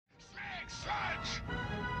Sludge!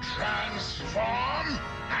 Transform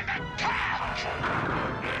and attack!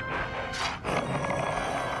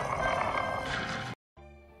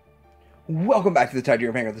 Welcome back to the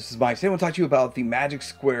Tiger Hanger. This is Mike. Today I want to talk to you about the Magic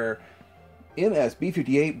Square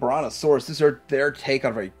MS-B58 Brontosaurus. This is their take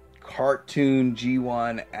on a very cartoon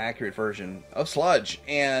G1 accurate version of Sludge.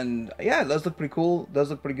 And yeah, it does look pretty cool. It does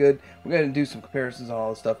look pretty good. We're going to do some comparisons on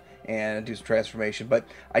all this stuff and do some transformation. But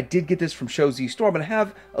I did get this from Show Z Store. I'm going to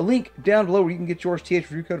have a link down below where you can get yours TH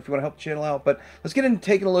review code if you want to help the channel out. But let's get into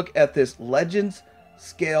taking a look at this Legends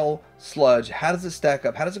Scale Sludge. How does it stack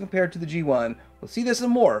up? How does it compare to the G1? We'll see this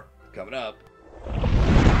and more coming up.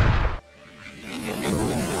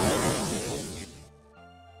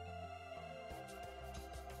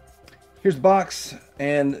 Here's the box,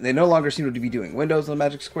 and they no longer seem to be doing windows on the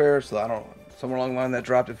Magic Square, so I don't know, somewhere along the line that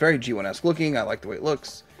dropped. It's very G1-esque looking. I like the way it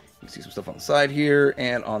looks. You can see some stuff on the side here,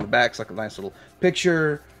 and on the back, it's like a nice little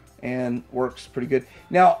picture, and works pretty good.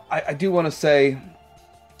 Now, I do want to say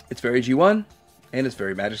it's very G1, and it's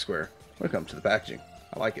very Magic Square when it comes to the packaging.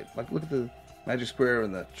 I like it. Like, look at the Magic Square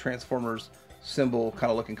and the Transformers symbol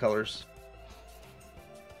kind of looking colors.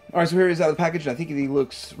 Alright, so here he is out of the package, and I think he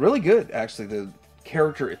looks really good, actually. The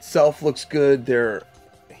character itself looks good. The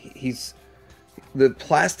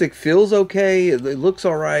plastic feels okay. It looks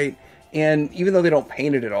alright. And even though they don't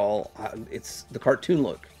paint it at all, it's the cartoon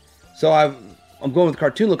look. So I'm going with the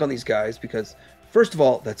cartoon look on these guys because, first of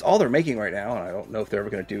all, that's all they're making right now, and I don't know if they're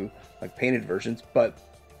ever going to do like painted versions, but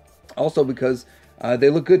also because they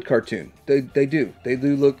look good cartoon. They do. They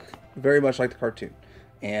do look very much like the cartoon.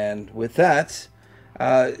 And with that,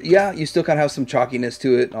 yeah, you still kind of have some chalkiness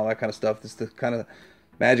to it and all that kind of stuff. This is the kind of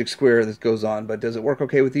Magic Square that goes on. But does it work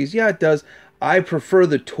okay with these? Yeah, it does. I prefer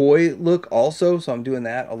the toy look also, so I'm doing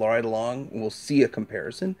that right along. We'll see a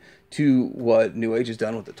comparison to what New Age has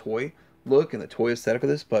done with the toy look and the toy aesthetic of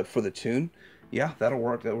this. But for the tune, yeah, that'll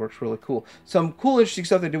work. That works really cool. Some cool, interesting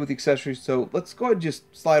stuff they did with the accessories. So let's go ahead and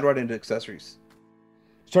just slide right into accessories.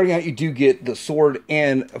 Starting out, you do get the sword,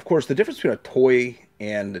 and of course, the difference between a toy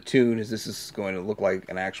and the tune is this is going to look like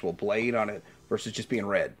an actual blade on it versus just being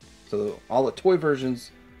red. So all the toy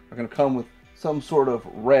versions are going to come with some sort of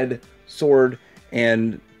red sword,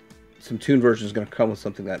 and some tune versions are going to come with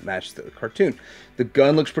something that matches the cartoon. The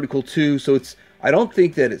gun looks pretty cool too, so I don't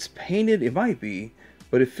think that it's painted. It might be,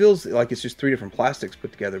 but it feels like it's just three different plastics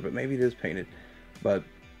put together, but maybe it is painted. But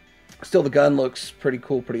still, the gun looks pretty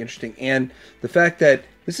cool, pretty interesting. And the fact that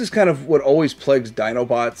this is kind of what always plagues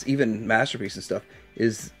Dinobots, even Masterpiece and stuff,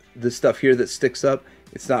 is this stuff here that sticks up.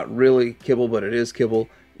 It's not really kibble, but it is kibble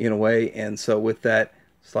in a way. And so with that,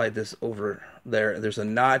 slide this over there. There's a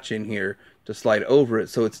notch in here to slide over it,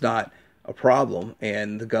 so it's not a problem.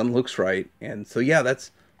 And the gun looks right. And so yeah,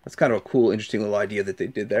 that's kind of a cool, interesting little idea that they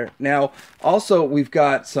did there. Now, also, we've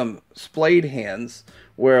got some splayed hands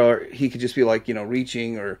where he could just be like, you know,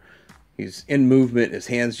 reaching, or he's in movement, his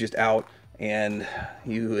hand's just out, and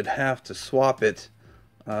you would have to swap it.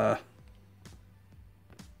 So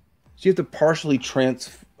you have to partially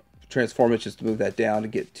transform it just to move that down to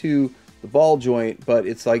get to the ball joint, but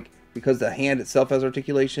it's like, because the hand itself has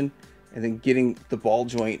articulation, and then getting the ball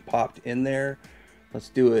joint popped in there. Let's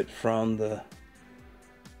do it from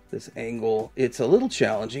this angle. It's a little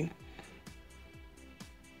challenging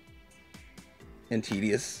and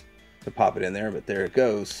tedious to pop it in there, but there it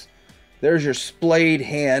goes. There's your splayed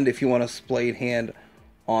hand if you want a splayed hand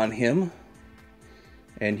on him.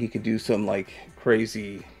 And he could do some like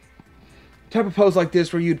crazy type of pose like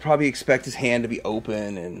this where you'd probably expect his hand to be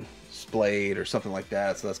open and splayed or something like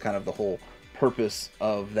that. So that's kind of the whole purpose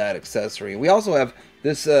of that accessory. We also have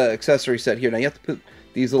this accessory set here. Now you have to put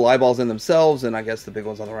these little eyeballs in themselves, and I guess the big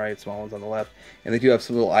ones on the right, small ones on the left. And they do have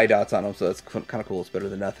some little eye dots on them, so that's kind of cool. It's better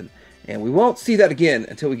than nothing. And we won't see that again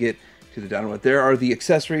until we get to the dynamite. There are the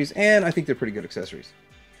accessories, and I think they're pretty good accessories.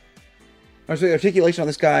 Alright, so the articulation on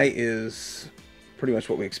this guy is pretty much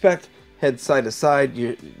what we expect. Head side to side,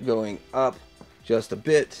 you're going up just a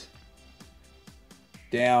bit,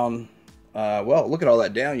 down. Well, look at all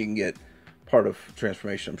that down. You can get part of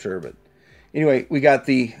transformation, I'm sure. But anyway, we got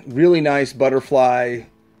the really nice butterfly.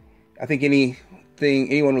 I think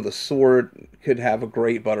anyone with a sword could have a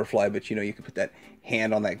great butterfly, but you know, you could put that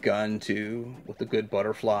hand on that gun too with a good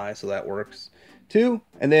butterfly, so that works too.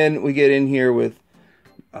 And then we get in here with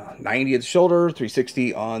 90 at the shoulder,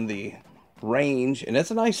 360 on the range, and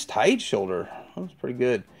that's a nice tight shoulder. That's pretty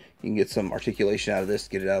good. You can get some articulation out of this,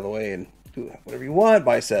 get it out of the way, and do whatever you want.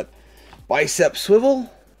 Bicep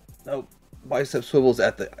swivel. Nope, bicep swivels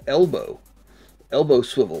at the elbow. Elbow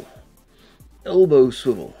swivel.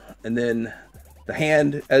 And then the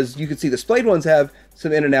hand, as you can see, the splayed ones have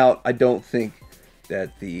some in and out. I don't think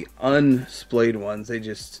that the unsplayed ones, they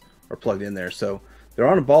just are plugged in there. So they're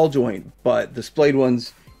on a ball joint, but the splayed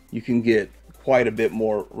ones, you can get quite a bit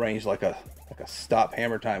more range, like a stop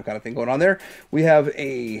hammer time kind of thing going on there. We have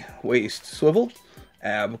a waist swivel,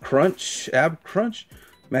 ab crunch,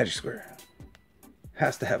 magic square.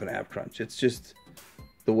 Has to have an ab crunch. It's just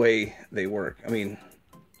the way they work. I mean,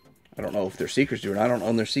 I don't know if their seekers do it. I don't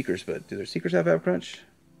own their seekers, but do their seekers have ab crunch?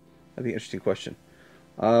 That'd be an interesting question.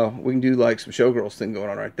 We can do like some showgirls thing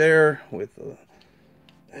going on right there with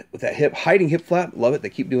that hiding hip flap. Love it. They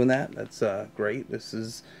keep doing that. That's great. This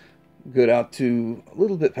is good out to a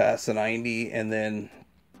little bit past the 90, and then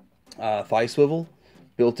thigh swivel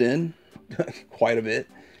built in quite a bit,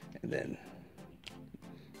 and then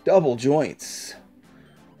double joints.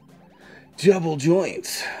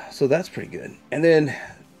 So that's pretty good. And then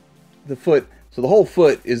the foot. So the whole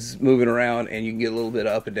foot is moving around, and you can get a little bit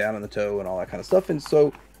up and down on the toe and all that kind of stuff. And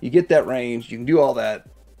so you get that range. You can do all that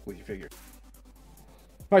with your figure.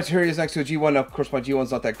 All right, so here he is next to a G1. Now, of course, my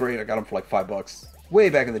G1's not that great. I got him for like $5 way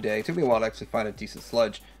back in the day. It took me a while to actually find a decent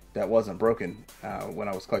sludge that wasn't broken when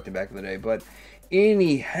I was collecting back in the day. But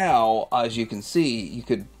anyhow, as you can see, you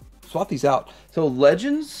could swap these out. So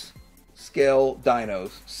Legends scale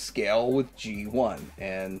dinos scale with G1,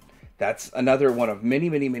 and that's another one of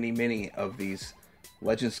many of these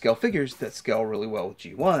Legend scale figures that scale really well with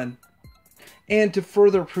G1. And to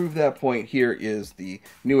further prove that point, here is the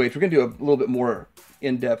New Age. We're going to do a little bit more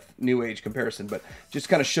in-depth New Age comparison, but just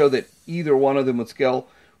kind of show that either one of them would scale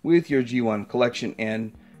with your G1 collection,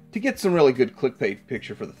 and to get some really good clickbait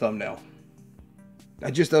picture for the thumbnail. I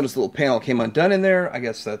just noticed a little panel came undone in there. I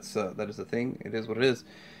guess that is the thing. It is what it is.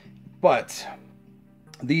 But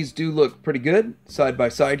these do look pretty good side by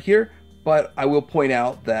side here, but I will point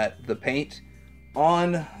out that the paint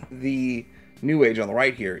on the New Age on the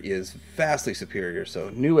right here is vastly superior. So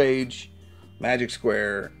New Age, Magic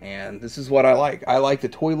Square, and this is what I like. I like the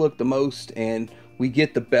toy look the most, and we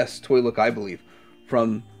get the best toy look, I believe,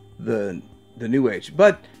 from the New Age.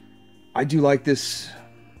 But I do like this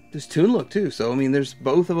toon look too. So I mean, there's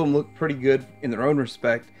both of them look pretty good in their own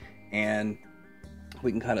respect, and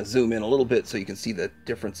we can kind of zoom in a little bit so you can see the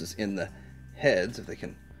differences in the heads. If they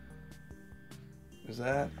can, is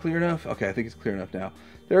that clear enough? Okay, I think it's clear enough now.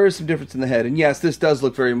 There is some difference in the head, and yes, this does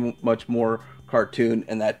look very much more cartoon,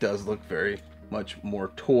 and that does look very much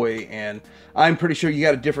more toy. And I'm pretty sure you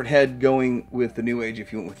got a different head going with the New Age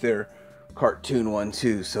if you went with their cartoon one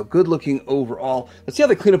too. So good looking overall. Let's see how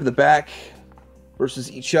they clean up in the back versus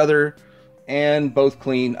each other. And both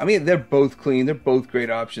clean. I mean, they're both clean. They're both great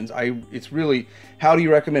options. It's really, how do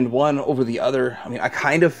you recommend one over the other? I mean, I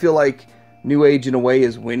kind of feel like New Age in a way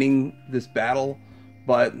is winning this battle,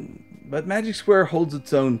 but Magic Square holds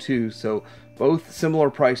its own too. So both similar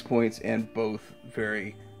price points and both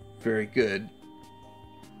very, very good.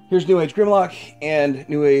 Here's New Age Grimlock and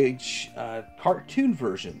New Age cartoon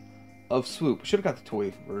version of Swoop. Should have got the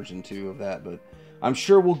toy version too of that, but I'm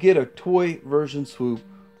sure we'll get a toy version Swoop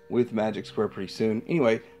with Magic Square pretty soon.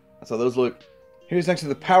 Anyway, that's how those look. Here's next to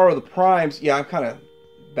the Power of the Primes. Yeah, I'm kind of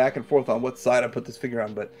back and forth on what side I put this figure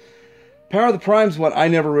on, but Power of the Primes one, I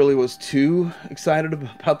never really was too excited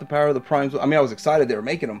about the Power of the Primes. I mean, I was excited they were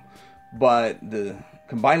making them, but the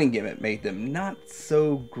combining gimmick made them not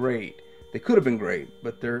so great. They could have been great,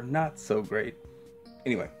 but they're not so great.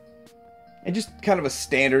 Anyway, and just kind of a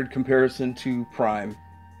standard comparison to Prime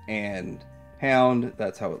and Hound.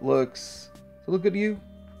 That's how it looks. Does it look good to you?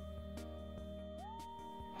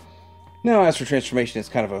 Now, as for transformation, it's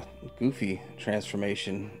kind of a goofy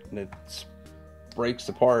transformation, and it breaks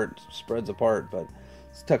apart, spreads apart, but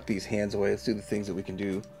let's tuck these hands away. Let's do the things that we can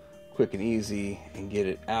do quick and easy and get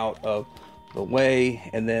it out of the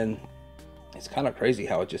way. And then it's kind of crazy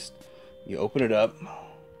how it just, you open it up.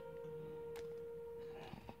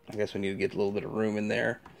 I guess we need to get a little bit of room in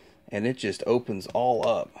there, and it just opens all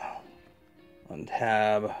up.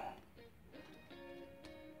 Untab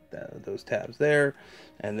those tabs there,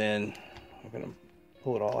 and then I'm going to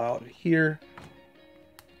pull it all out here.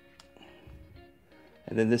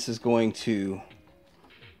 And then this is going to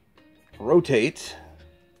rotate,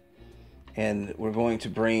 and we're going to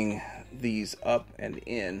bring these up and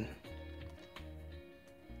in.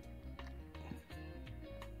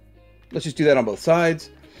 Let's just do that on both sides.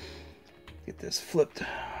 Get this flipped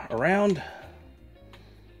around.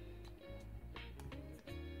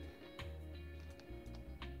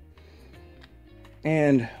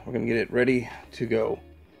 And we're going to get it ready to go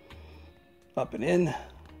up and in. There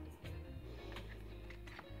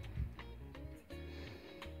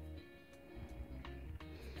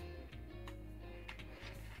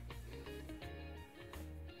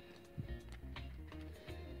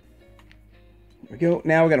we go.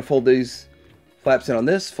 Now we're going to fold these flaps in on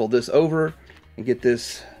this, fold this over, and get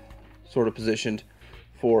this sort of positioned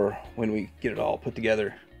for when we get it all put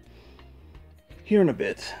together here in a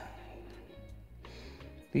bit.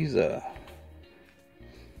 These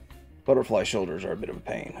butterfly shoulders are a bit of a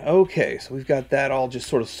pain. Okay, so we've got that all just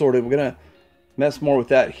sort of sorted. We're going to mess more with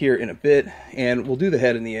that here in a bit, and we'll do the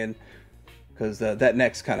head in the end, because that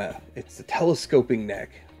neck's kind of, it's a telescoping neck.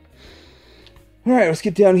 All right, let's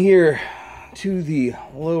get down here to the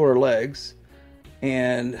lower legs,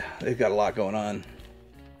 and they've got a lot going on.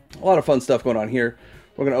 A lot of fun stuff going on here.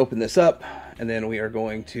 We're going to open this up, and then we are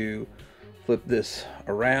going to flip this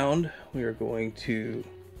around. We are going to...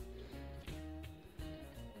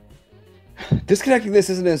 Disconnecting this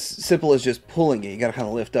isn't as simple as just pulling it. You got to kind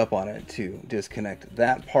of lift up on it to disconnect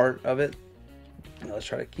that part of it. Now let's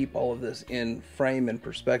try to keep all of this in frame and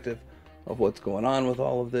perspective of what's going on with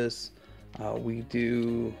all of this. We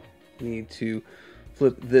do need to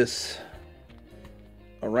flip this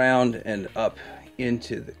around and up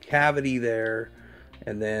into the cavity there,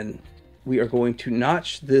 and then we are going to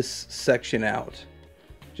notch this section out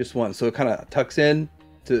just once, so it kind of tucks in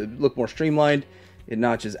to look more streamlined. It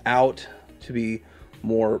notches out to be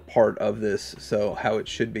more part of this, so how it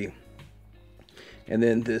should be. And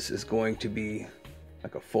then this is going to be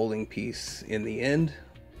like a folding piece in the end.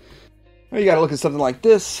 Well, you got to look at something like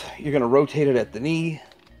this. You're going to rotate it at the knee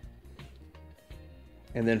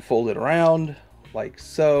and then fold it around like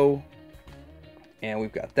so, and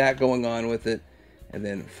we've got that going on with it. And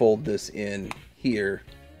then fold this in here,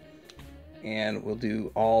 and we'll do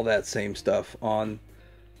all that same stuff on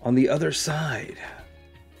the other side.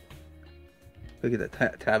 Look at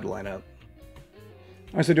that tab line up.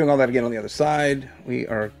 All right, so doing all that again on the other side, we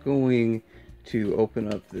are going to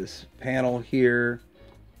open up this panel here,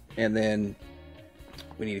 and then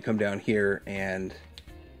we need to come down here and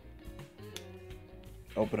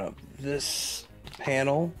open up this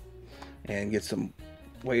panel and get some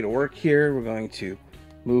way to work here. We're going to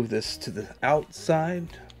move this to the outside.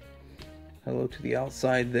 Hello to the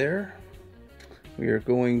outside there. We are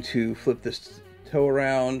going to flip this toe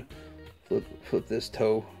around, flip this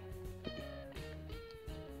toe.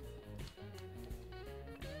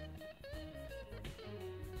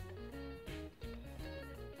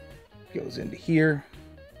 Goes into here.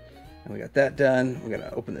 And we got that done. We're going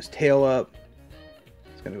to open this tail up.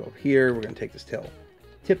 It's going to go up here. We're going to take this tail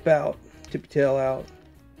tip out, tip your tail out.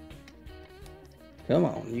 Come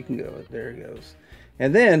on, you can go. There it goes.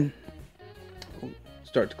 And then we'll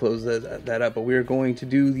start to close that up, but we're going to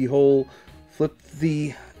do the whole flip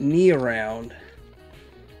the knee around.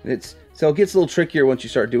 So it gets a little trickier once you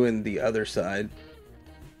start doing the other side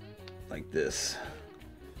like this.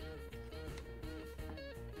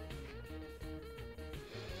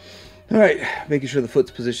 All right, making sure the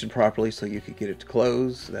foot's positioned properly so you can get it to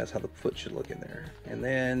close. That's how the foot should look in there. And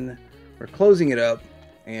then we're closing it up,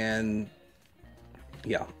 and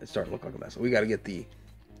yeah, it's starting to look like a mess. So we got to get the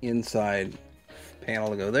inside panel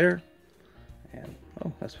to go there. And,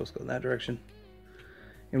 oh, that's supposed to go in that direction.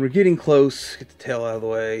 And we're getting close. Get the tail out of the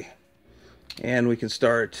way. And we can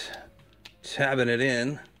start tabbing it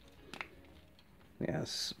in.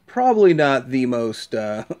 Yes, probably not the most,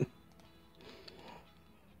 I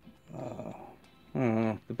don't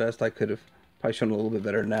know, the best I could have probably shown a little bit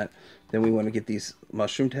better than that. Then we want to get these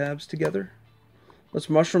mushroom tabs together. Let's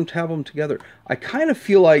mushroom tab them together. I kind of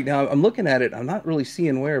feel like, now I'm looking at it, I'm not really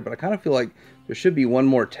seeing where, but I kind of feel like there should be one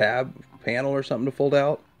more tab panel or something to fold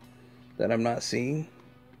out that I'm not seeing.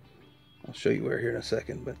 I'll show you where here in a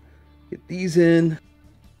second, but get these in.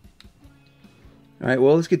 All right,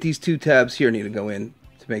 well, let's get these two tabs here need to go in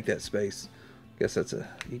to make that space. I guess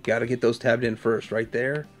you got to get those tabbed in first, right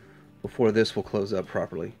there, before this will close up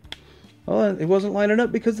properly. Well, it wasn't lining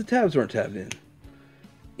up because the tabs weren't tabbed in.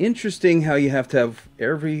 Interesting how you have to have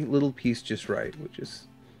every little piece just right, which is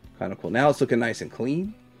kind of cool. Now it's looking nice and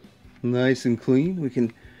clean. Nice and clean. We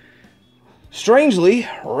can strangely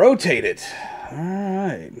rotate it. All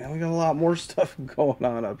right, now we got a lot more stuff going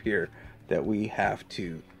on up here that we have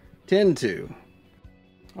to tend to.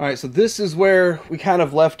 All right, so this is where we kind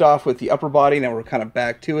of left off with the upper body. Now we're kind of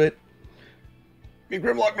back to it. Big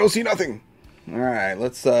Grimlock, no see nothing. All right,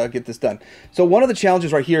 let's get this done. So one of the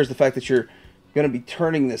challenges right here is the fact that you're going to be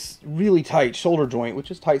turning this really tight shoulder joint, which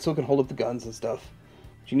is tight so it can hold up the guns and stuff.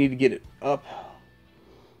 But you need to get it up.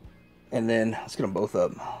 And then, let's get them both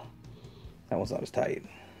up. That one's not as tight.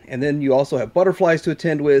 And then you also have butterflies to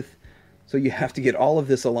attend with. So you have to get all of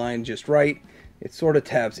this aligned just right. It sort of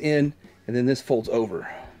tabs in, and then this folds over.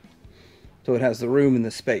 So it has the room and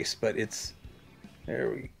the space, but it's, there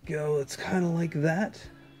we go. It's kind of like that.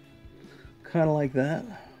 Kind of like that.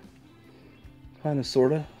 kind of,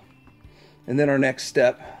 sort of. And then our next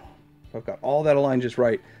step, if I've got all that aligned just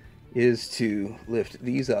right, is to lift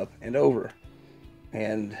these up and over.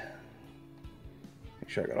 And make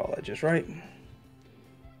sure I got all that just right.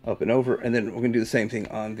 Up and over. And then we're going to do the same thing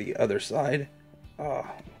on the other side. So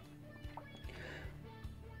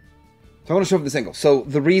I want to show up this angle. So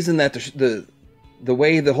the reason that the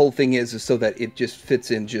way the whole thing is so that it just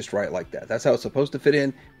fits in just right like that. That's how it's supposed to fit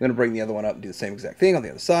in. I'm going to bring the other one up and do the same exact thing on the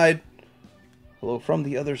other side. Hello from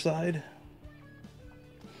the other side.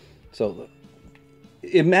 So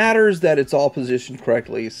it matters that it's all positioned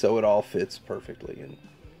correctly so it all fits perfectly. And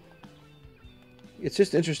it's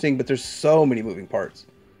just interesting, but there's so many moving parts.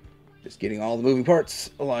 Just getting all the moving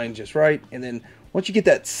parts aligned just right. And then once you get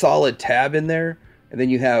that solid tab in there, and then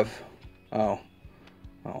you have,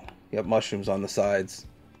 you have mushrooms on the sides.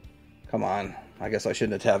 Come on. I guess I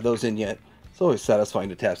shouldn't have tabbed those in yet. It's always satisfying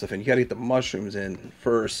to tab stuff in. You got to get the mushrooms in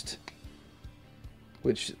first.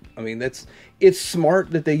 Which, I mean, it's smart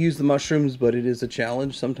that they use the mushrooms, but it is a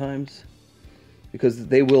challenge sometimes. Because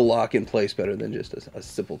they will lock in place better than just a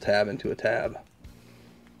simple tab into a tab.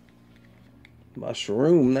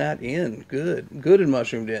 Mushroom that in. Good. Good and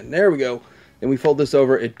mushroomed in. There we go. Then we fold this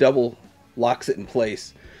over. It double locks it in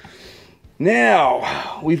place.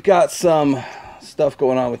 Now, we've got some stuff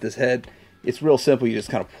going on with this head. It's real simple. You just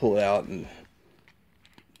kind of pull it out and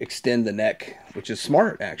extend the neck, which is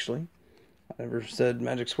smart, actually. I never said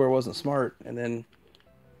Magic Square wasn't smart. And then,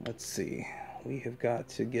 let's see. We have got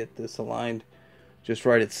to get this aligned just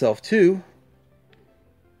right itself, too.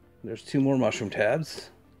 There's 2 more mushroom tabs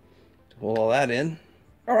to pull all that in.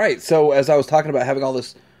 All right, so as I was talking about having all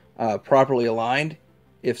this properly aligned,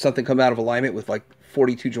 if something comes out of alignment with like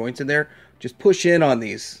 42 joints in there, just push in on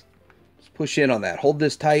these. Just push in on that. Hold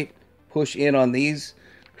this tight. Push in on these.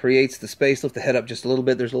 Creates the space. Lift the head up just a little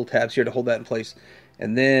bit. There's little tabs here to hold that in place.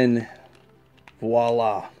 And then,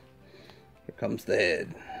 voila. Here comes the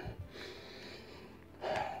head.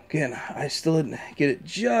 Again, I still didn't get it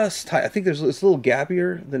just tight. I think it's a little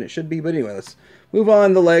gappier than it should be. But anyway, let's move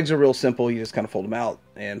on. The legs are real simple. You just kind of fold them out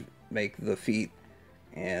and make the feet.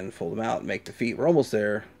 And fold them out and make the feet. We're almost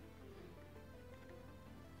there.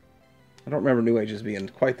 I don't remember New Ages being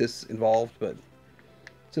quite this involved, but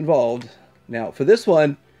it's involved. Now, for this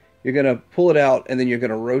one, you're going to pull it out, and then you're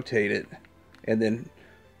going to rotate it, and then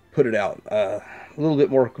put it out. A little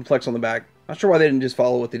bit more complex on the back. Not sure why they didn't just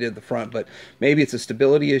follow what they did at the front, but maybe it's a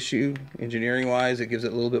stability issue, engineering-wise. It gives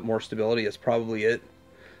it a little bit more stability. That's probably it.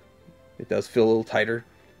 It does feel a little tighter.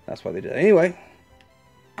 That's why they did it. Anyway,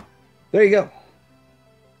 there you go.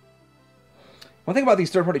 One thing about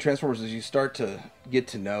these third-party transformers is you start to get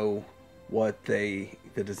to know what the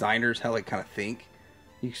designers, how they kind of think.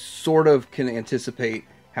 You sort of can anticipate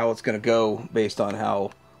how it's going to go based on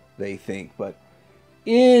how they think. But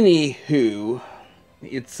anywho,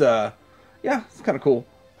 it's yeah, it's kind of cool.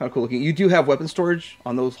 Kind of cool looking. You do have weapon storage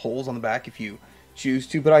on those holes on the back if you choose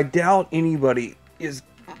to, but I doubt anybody is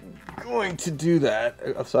going to do that,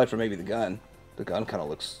 aside from maybe the gun. The gun kind of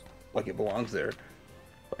looks like it belongs there.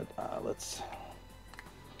 But let's...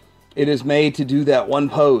 It is made to do that one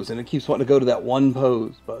pose, and it keeps wanting to go to that one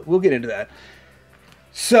pose, but we'll get into that.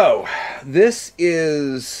 So, this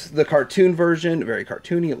is the cartoon version, very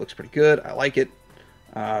cartoony. It looks pretty good. I like it.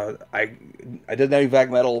 I did that vac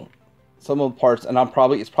metal, some of the parts, and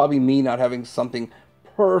it's probably me not having something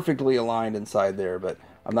perfectly aligned inside there, but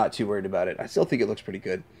I'm not too worried about it. I still think it looks pretty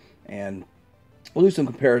good, and we'll do some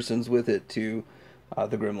comparisons with it to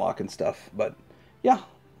the Grimlock and stuff. But yeah,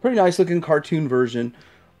 pretty nice looking cartoon version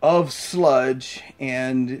of Sludge,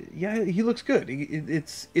 and yeah, he looks good.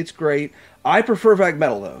 It's great. I prefer vac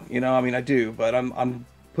metal though, you know. I mean, I do, but I'm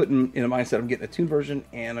putting in a mindset I'm getting a tune version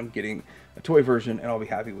and I'm getting a toy version, and I'll be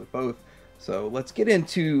happy with both. So let's get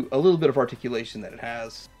into a little bit of articulation that it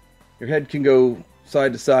has. Your head can go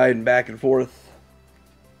side to side and back and forth,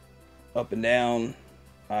 up and down.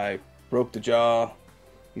 I broke the jaw.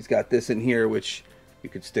 He's got this in here, which you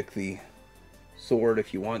could stick the sword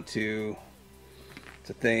if you want to. It's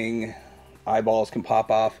a thing. Eyeballs can pop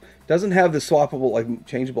off. Doesn't have the swappable, like,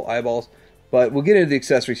 changeable eyeballs. But we'll get into the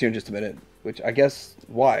accessories here in just a minute. Which, I guess,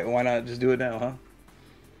 why? Why not just do it now, huh?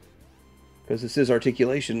 Because this is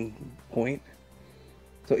articulation point.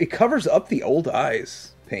 So it covers up the old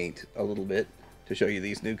eyes paint a little bit to show you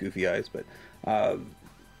these new goofy eyes. But,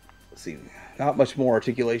 let's see. Not much more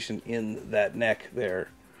articulation in that neck there.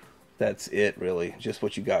 That's it, really. Just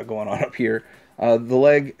what you got going on up here. The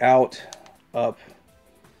leg out, up.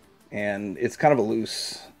 And it's kind of a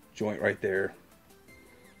loose joint right there.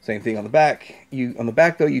 Same thing on the back. On the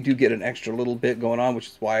back, though, you do get an extra little bit going on, which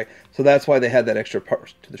is why... So that's why they had that extra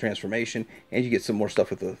part to the transformation. And you get some more stuff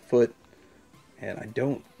with the foot. And I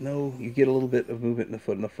don't know, you get a little bit of movement in the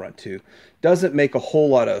foot in the front too. Doesn't make a whole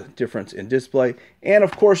lot of difference in display. And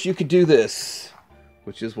of course you could do this,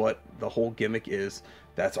 which is what the whole gimmick is.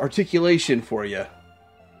 That's articulation for you.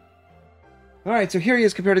 Alright, so here he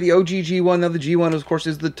is compared to the OG G1. Now the G1, of course,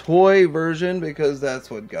 is the toy version because that's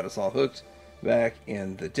what got us all hooked back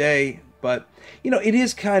in the day. But, you know, it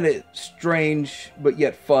is kind of strange, but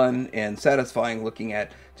yet fun and satisfying looking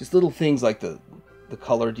at just little things like the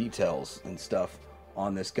color details and stuff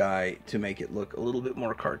on this guy to make it look a little bit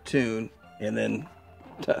more cartoon, and then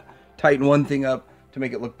tighten one thing up to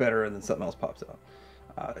make it look better, and then something else pops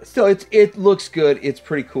out. Still, it looks good. It's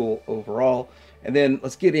pretty cool overall. And then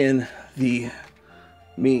let's get in the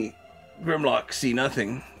Grimlock see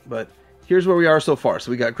nothing, but here's where we are so far. So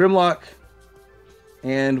we got Grimlock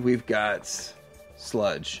and we've got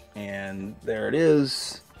Sludge, and there it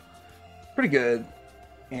is. Pretty good.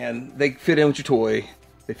 And they fit in with your toy.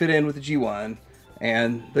 They fit in with the G1,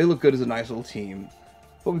 and they look good as a nice little team.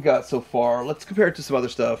 What we got so far, let's compare it to some other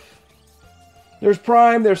stuff. There's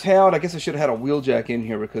Prime, there's Hound. I guess I should have had a Wheeljack in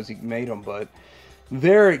here because he made them, but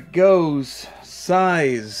there it goes.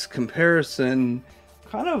 Size comparison.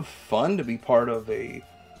 Kind of fun to be part of a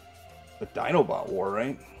Dinobot war,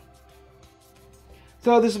 right?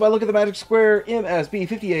 So this is my look at the Magic Square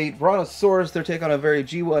MS-B58 Brontosaurus. Their take on a very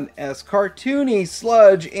G1-esque cartoony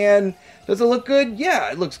Sludge. And does it look good?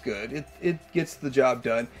 Yeah, it looks good. It gets the job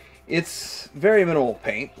done. It's very minimal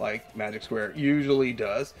paint, like Magic Square usually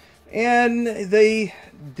does. And they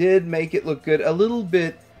did make it look good. A little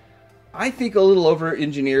bit, I think, a little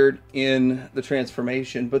over-engineered in the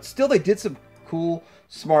transformation. But still, they did some cool,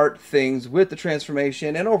 smart things with the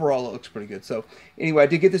transformation, and overall it looks pretty good. So anyway, I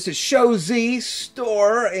did get this at Show Z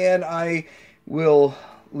store, and I will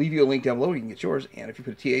leave you a link down below where you can get yours. And if you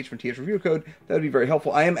put a TH from TH review code, that would be very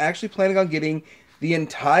helpful. I am actually planning on getting the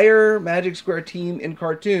entire Magic Square team in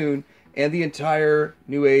cartoon and the entire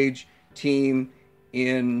New Age team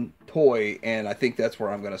in toy, and I think that's where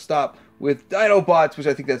I'm going to stop with Dinobots, which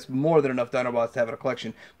I think that's more than enough Dinobots to have in a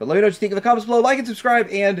collection. But let me know what you think in the comments below. Like and subscribe,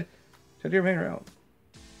 and tell your man out.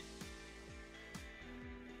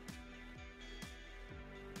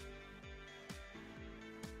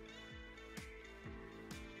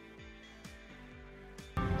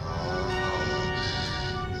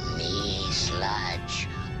 Sludge,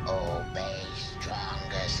 obey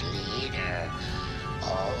strongest leader,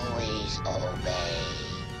 always obey.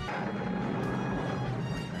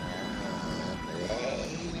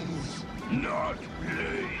 Blaze. Not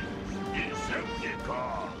Blaze,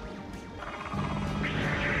 Decepticon. I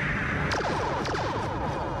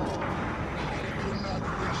do not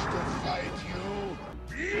wish to fight you.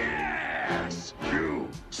 Yes! You,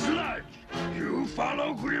 Sludge, you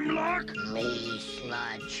follow Grimlock? Me,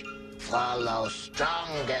 Sludge, follow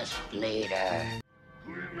strongest leader.